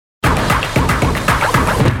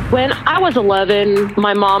When I was 11,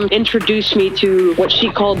 my mom introduced me to what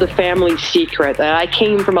she called the family secret, that I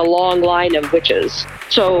came from a long line of witches.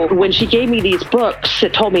 So when she gave me these books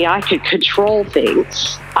that told me I could control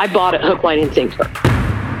things, I bought it hook, line, and sinker.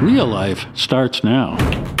 Real life starts now.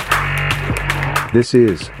 This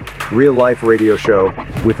is Real Life Radio Show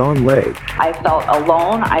with On Lay. I felt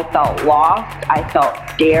alone. I felt lost. I felt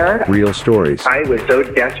scared. Real stories. I was so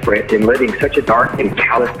desperate in living such a dark and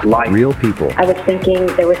calloused life. Real people. I was thinking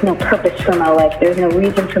there was no purpose for my life. There's no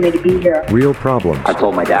reason for me to be here. Real problems. I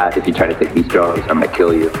told my dad, if you try to take these drugs, I'm going to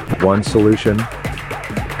kill you. One solution.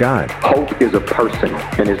 God. Hope is a person,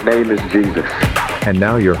 and his name is Jesus. And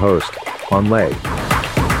now your host, On Lay.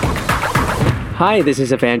 Hi, this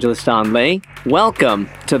is Evangelist Anh. Welcome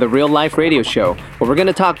to the Real Life Radio Show, where we're going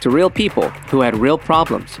to talk to real people who had real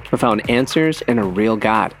problems but found answers in a real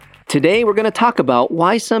God. Today, we're going to talk about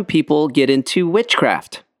why some people get into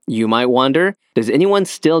witchcraft. You might wonder, does anyone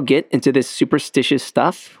still get into this superstitious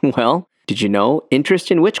stuff? Well, did you know interest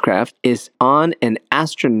in witchcraft is on an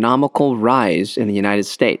astronomical rise in the United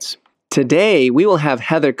States? Today, we will have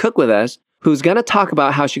Heather Cook with us, who's going to talk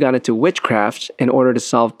about how she got into witchcraft in order to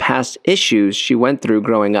solve past issues she went through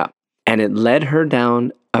growing up. And it led her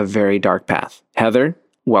down a very dark path. Heather,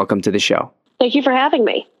 welcome to the show. Thank you for having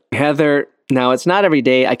me. Heather, now it's not every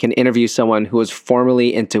day I can interview someone who was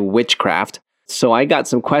formerly into witchcraft, so I got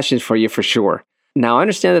some questions for you for sure. Now, I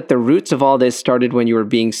understand that the roots of all this started when you were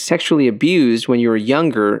being sexually abused when you were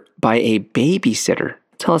younger by a babysitter.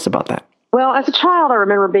 Tell us about that. Well, as a child, I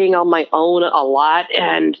remember being on my own a lot,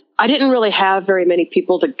 and I didn't really have very many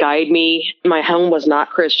people to guide me. My home was not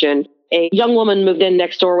Christian. A young woman moved in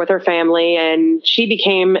next door with her family, and she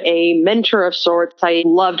became a mentor of sorts. I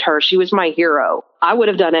loved her. She was my hero. I would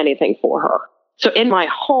have done anything for her. So in my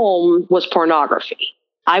home was pornography.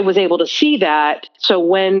 I was able to see that. So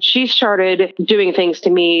when she started doing things to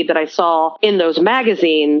me that I saw in those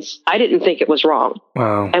magazines, I didn't think it was wrong.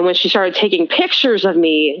 Wow. And when she started taking pictures of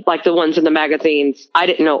me, like the ones in the magazines, I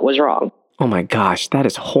didn't know it was wrong. Oh my gosh, that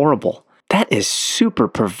is horrible. That is super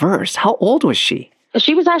perverse. How old was she?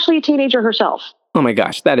 She was actually a teenager herself. Oh my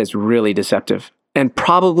gosh, that is really deceptive. And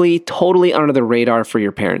probably totally under the radar for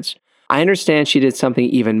your parents. I understand she did something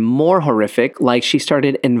even more horrific, like she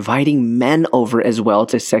started inviting men over as well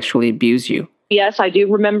to sexually abuse you. Yes, I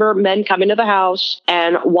do remember men coming to the house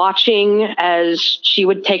and watching as she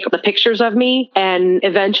would take the pictures of me, and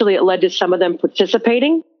eventually it led to some of them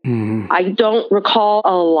participating. Mm-hmm. I don't recall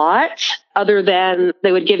a lot other than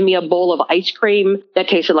they would give me a bowl of ice cream that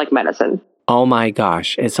tasted like medicine. Oh my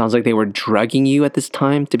gosh, it sounds like they were drugging you at this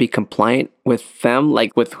time to be compliant with them,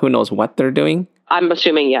 like with who knows what they're doing. I'm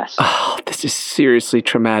assuming yes. Oh, this is seriously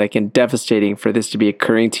traumatic and devastating for this to be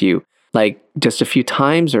occurring to you. Like just a few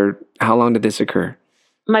times, or how long did this occur?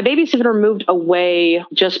 My babysitter moved away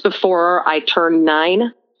just before I turned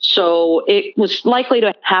 9. So it was likely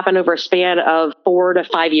to happen over a span of 4 to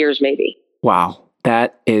 5 years, maybe. Wow,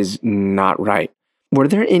 that is not right. Were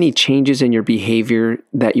there any changes in your behavior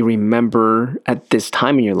that you remember at this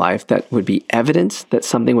time in your life that would be evidence that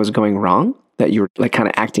something was going wrong, that you were like kind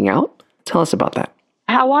of acting out? Tell us about that.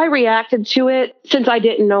 How I reacted to it, since I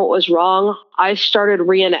didn't know it was wrong, I started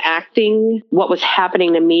reenacting what was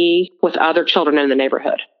happening to me with other children in the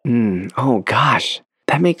neighborhood. Oh gosh.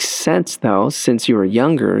 That makes sense though. Since you were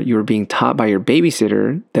younger, you were being taught by your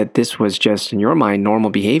babysitter that this was just, in your mind,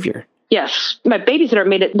 normal behavior. Yes, my babysitter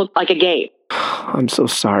made it look like a game. I'm so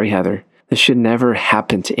sorry, Heather. This should never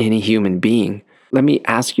happen to any human being. Let me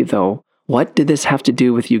ask you though, what did this have to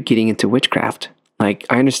do with you getting into witchcraft? Like,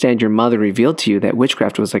 I understand your mother revealed to you that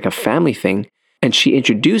witchcraft was like a family thing, and she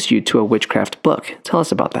introduced you to a witchcraft book. Tell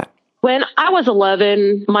us about that. When I was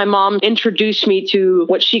 11, my mom introduced me to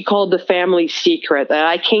what she called the family secret, that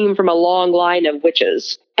I came from a long line of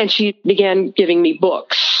witches. And she began giving me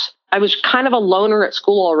books. I was kind of a loner at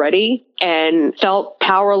school already and felt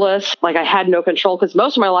powerless, like I had no control, because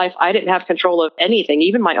most of my life I didn't have control of anything,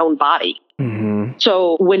 even my own body. Mm-hmm.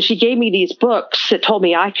 So when she gave me these books that told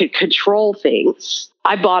me I could control things,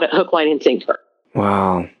 I bought it hook, line, and sinker.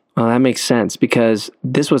 Wow. Well, that makes sense because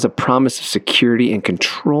this was a promise of security and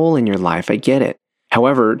control in your life. I get it.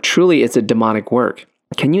 However, truly it's a demonic work.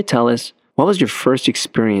 Can you tell us, what was your first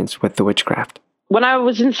experience with the witchcraft? When I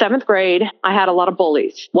was in 7th grade, I had a lot of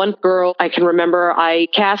bullies. One girl I can remember, I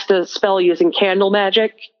cast a spell using candle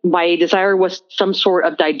magic. My desire was some sort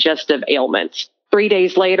of digestive ailment. 3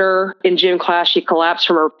 days later, in gym class, she collapsed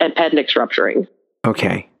from her appendix rupturing.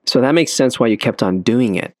 Okay, so that makes sense why you kept on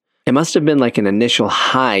doing it. It must have been like an initial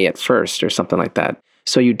high at first or something like that.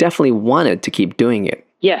 So you definitely wanted to keep doing it.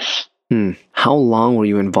 Yes. How long were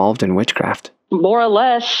you involved in witchcraft? more or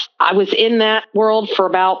less, I was in that world for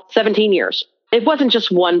about 17 years. It wasn't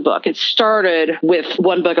just one book. It started with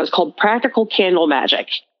one book. It was called Practical Candle Magic.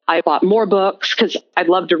 I bought more books because I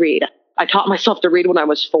love to read. I taught myself to read when I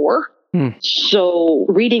was 4. So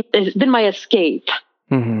reading has been my escape.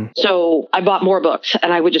 So I bought more books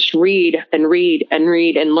and I would just read and read and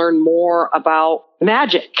read and learn more about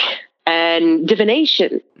magic and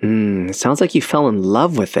divination. It sounds like you fell in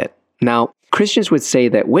love with it. Now, Christians would say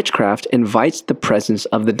that witchcraft invites the presence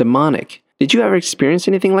of the demonic. Did you ever experience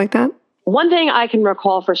anything like that? One thing I can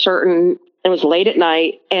recall for certain, it was late at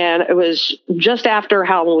night and it was just after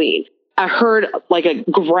Halloween. I heard like a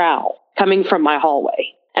growl coming from my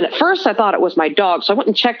hallway. And at first I thought it was my dog. So I went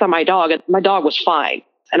and checked on my dog and my dog was fine.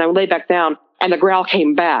 And I laid back down and the growl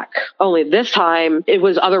came back. Only this time it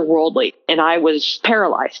was otherworldly and I was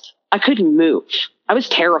paralyzed. I couldn't move. I was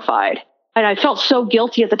terrified. And I felt so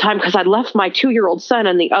guilty at the time because I left my 2-year-old son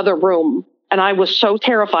in the other room. And I was so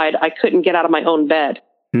terrified I couldn't get out of my own bed.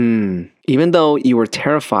 Even though you were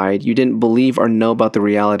terrified, you didn't believe or know about the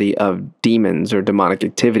reality of demons or demonic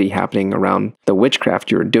activity happening around the witchcraft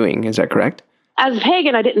you were doing. Is that correct? As a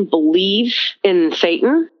pagan, I didn't believe in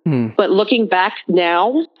Satan. But looking back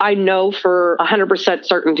now, I know for 100%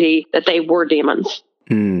 certainty that they were demons.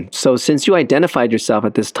 So since you identified yourself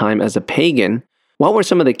at this time as a pagan, what were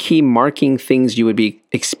some of the key marking things you would be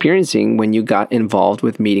experiencing when you got involved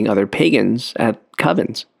with meeting other pagans at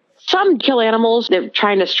covens? Some kill animals. They're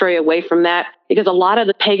trying to stray away from that because a lot of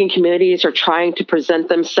the pagan communities are trying to present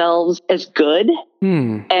themselves as good.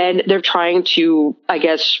 And they're trying to, I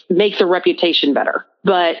guess, make their reputation better.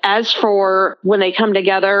 But as for when they come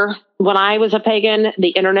together, when I was a pagan, the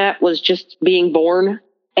internet was just being born.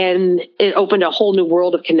 And it opened a whole new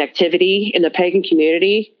world of connectivity in the pagan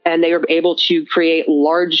community. And they were able to create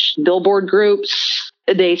large billboard groups.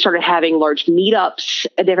 They started having large meetups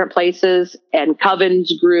at different places, and covens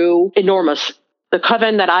grew enormous. The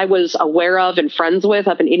coven that I was aware of and friends with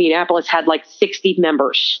up in Indianapolis had like 60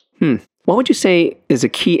 members. What would you say is a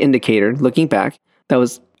key indicator, looking back, that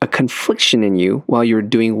was a confliction in you while you were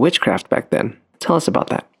doing witchcraft back then? Tell us about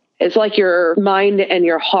that. It's like your mind and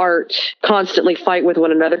your heart constantly fight with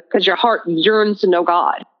one another because your heart yearns to know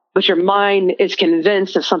God, but your mind is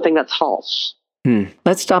convinced of something that's false.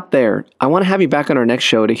 Let's stop there. I want to have you back on our next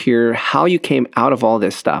show to hear how you came out of all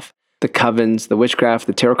this stuff. The covens, the witchcraft,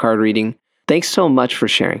 the tarot card reading. Thanks so much for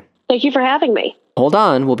sharing. Thank you for having me. Hold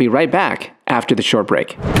on, we'll be right back after the short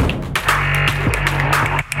break.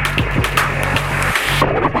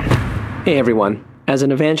 Hey everyone. As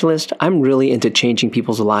an evangelist, I'm really into changing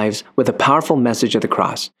people's lives with a powerful message of the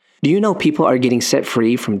cross. Do you know people are getting set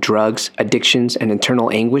free from drugs, addictions, and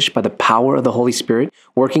internal anguish by the power of the Holy Spirit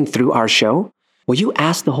working through our show? Will you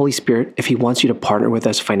ask the Holy Spirit if He wants you to partner with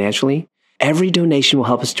us financially? Every donation will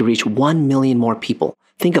help us to reach 1 million more people.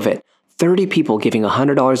 Think of it. 30 people giving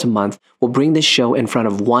 $100 a month will bring this show in front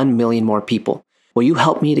of 1 million more people. Will you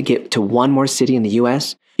help me to get to one more city in the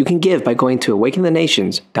U.S.? You can give by going to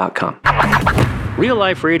awakenthenations.com. Real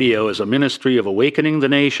Life Radio is a ministry of Awakening the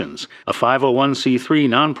Nations, a 501c3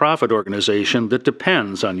 nonprofit organization that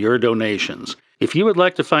depends on your donations. If you would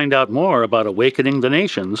like to find out more about Awakening the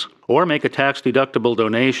Nations or make a tax-deductible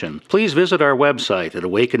donation, please visit our website at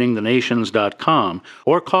awakeningthenations.com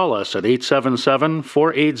or call us at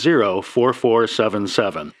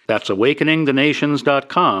 877-480-4477. That's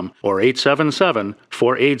awakeningthenations.com or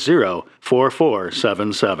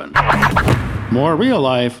 877-480-4477. More Real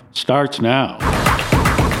Life starts now.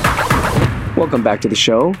 Welcome back to the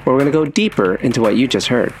show, where we're going to go deeper into what you just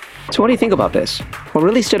heard. So what do you think about this? What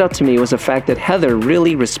really stood out to me was the fact that Heather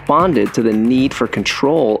really responded to the need for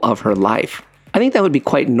control of her life. I think that would be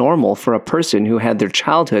quite normal for a person who had their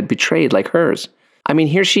childhood betrayed like hers. I mean,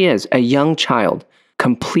 here she is, a young child,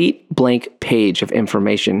 complete blank page of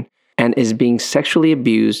information, and is being sexually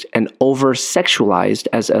abused and over-sexualized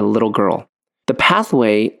as a little girl. The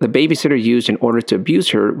pathway the babysitter used in order to abuse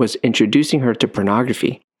her was introducing her to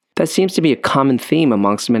pornography. That seems to be a common theme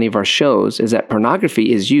amongst many of our shows, is that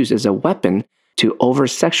pornography is used as a weapon to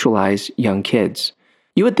over-sexualize young kids.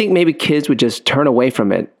 You would think maybe kids would just turn away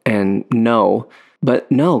from it and know,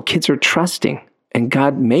 but no, kids are trusting. And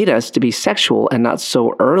God made us to be sexual and not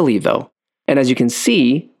so early though. And as you can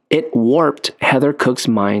see, it warped Heather Cook's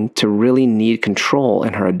mind to really need control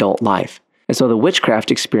in her adult life. And so the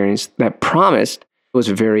witchcraft experience that promised was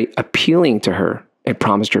very appealing to her. It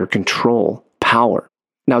promised her control, power.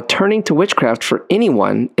 Now, turning to witchcraft for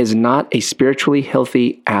anyone is not a spiritually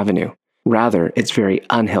healthy avenue. Rather, it's very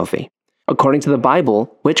unhealthy. According to the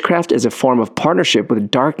Bible, witchcraft is a form of partnership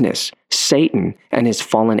with darkness, Satan, and his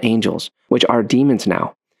fallen angels, which are demons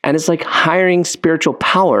now. And it's like hiring spiritual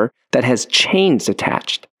power that has chains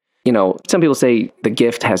attached. You know, some people say the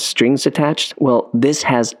gift has strings attached. Well, this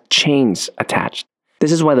has chains attached.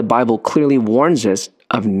 This is why the Bible clearly warns us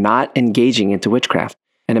of not engaging into witchcraft,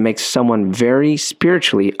 and it makes someone very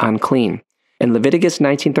spiritually unclean. In Leviticus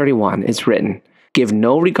 19:31, it's written, "Give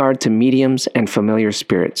no regard to mediums and familiar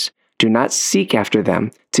spirits. Do not seek after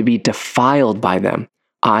them to be defiled by them.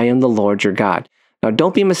 I am the Lord your God." Now,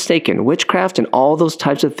 don't be mistaken. Witchcraft and all those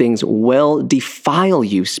types of things will defile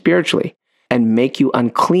you spiritually and make you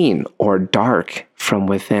unclean or dark from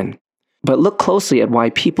within. But look closely at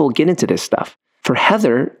why people get into this stuff. For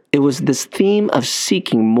Heather, it was this theme of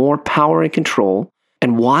seeking more power and control.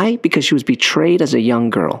 And why? Because she was betrayed as a young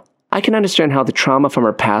girl. I can understand how the trauma from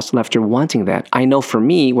her past left her wanting that. I know for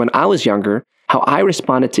me, when I was younger, how I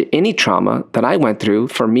responded to any trauma that I went through,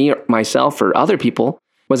 for me, myself, or other people,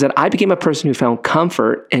 was that I became a person who found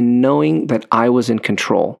comfort in knowing that I was in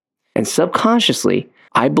control. And subconsciously,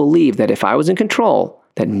 I believed that if I was in control,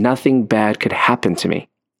 that nothing bad could happen to me.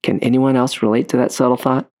 Can anyone else relate to that subtle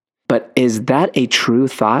thought? But is that a true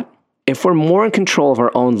thought? If we're more in control of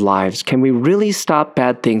our own lives, can we really stop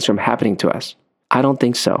bad things from happening to us? I don't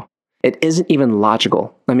think so. It isn't even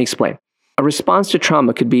logical. Let me explain. A response to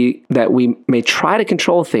trauma could be that we may try to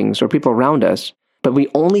control things or people around us, but we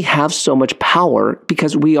only have so much power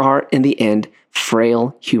because we are, in the end,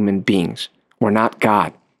 frail human beings. We're not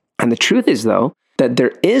God. And the truth is, though, that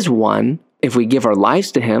there is one, if we give our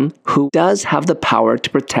lives to him, who does have the power to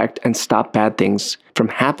protect and stop bad things from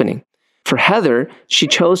happening. For Heather, she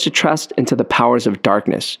chose to trust into the powers of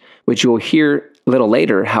darkness, which you will hear a little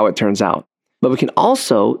later how it turns out. But we can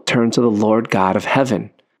also turn to the Lord God of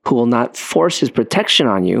heaven, who will not force his protection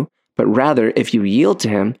on you, but rather, if you yield to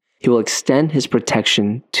him, he will extend his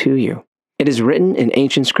protection to you. It is written in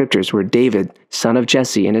ancient scriptures where David, son of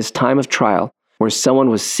Jesse, in his time of trial, where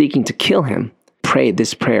someone was seeking to kill him, prayed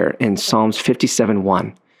this prayer in Psalms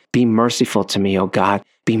 57:1. "Be merciful to me, O God,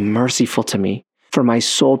 be merciful to me, for my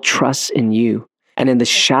soul trusts in you, and in the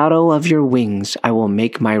shadow of your wings I will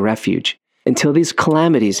make my refuge, until these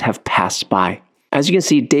calamities have passed by." As you can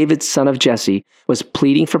see, David, son of Jesse, was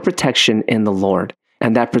pleading for protection in the Lord,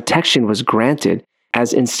 and that protection was granted,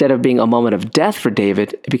 as instead of being a moment of death for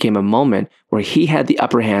David, it became a moment where he had the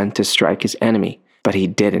upper hand to strike his enemy, but he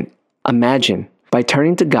didn't. Imagine, by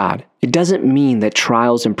turning to God, it doesn't mean that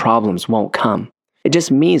trials and problems won't come. It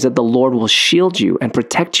just means that the Lord will shield you and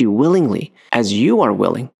protect you willingly, as you are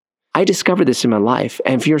willing. I discovered this in my life,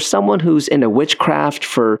 and if you're someone who's into witchcraft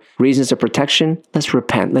for reasons of protection, let's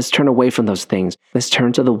repent. Let's turn away from those things. Let's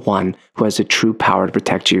turn to the one who has the true power to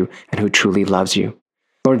protect you and who truly loves you.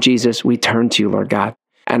 Lord Jesus, we turn to you, Lord God,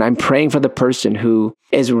 and I'm praying for the person who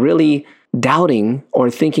is really doubting or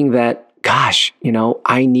thinking that, gosh,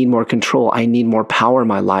 I need more control. I need more power in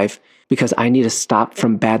my life because I need to stop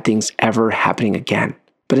from bad things ever happening again.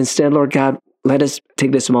 But instead, Lord God, let us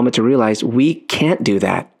take this moment to realize we can't do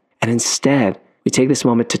that. And instead, we take this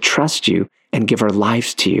moment to trust you and give our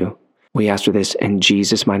lives to you. We ask for this in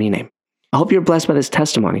Jesus' mighty name. I hope you're blessed by this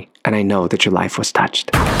testimony, and I know that your life was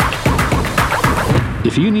touched.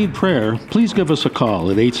 If you need prayer, please give us a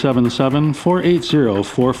call at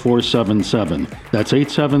 877-480-4477. That's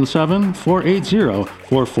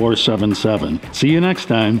 877-480-4477. See you next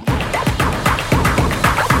time.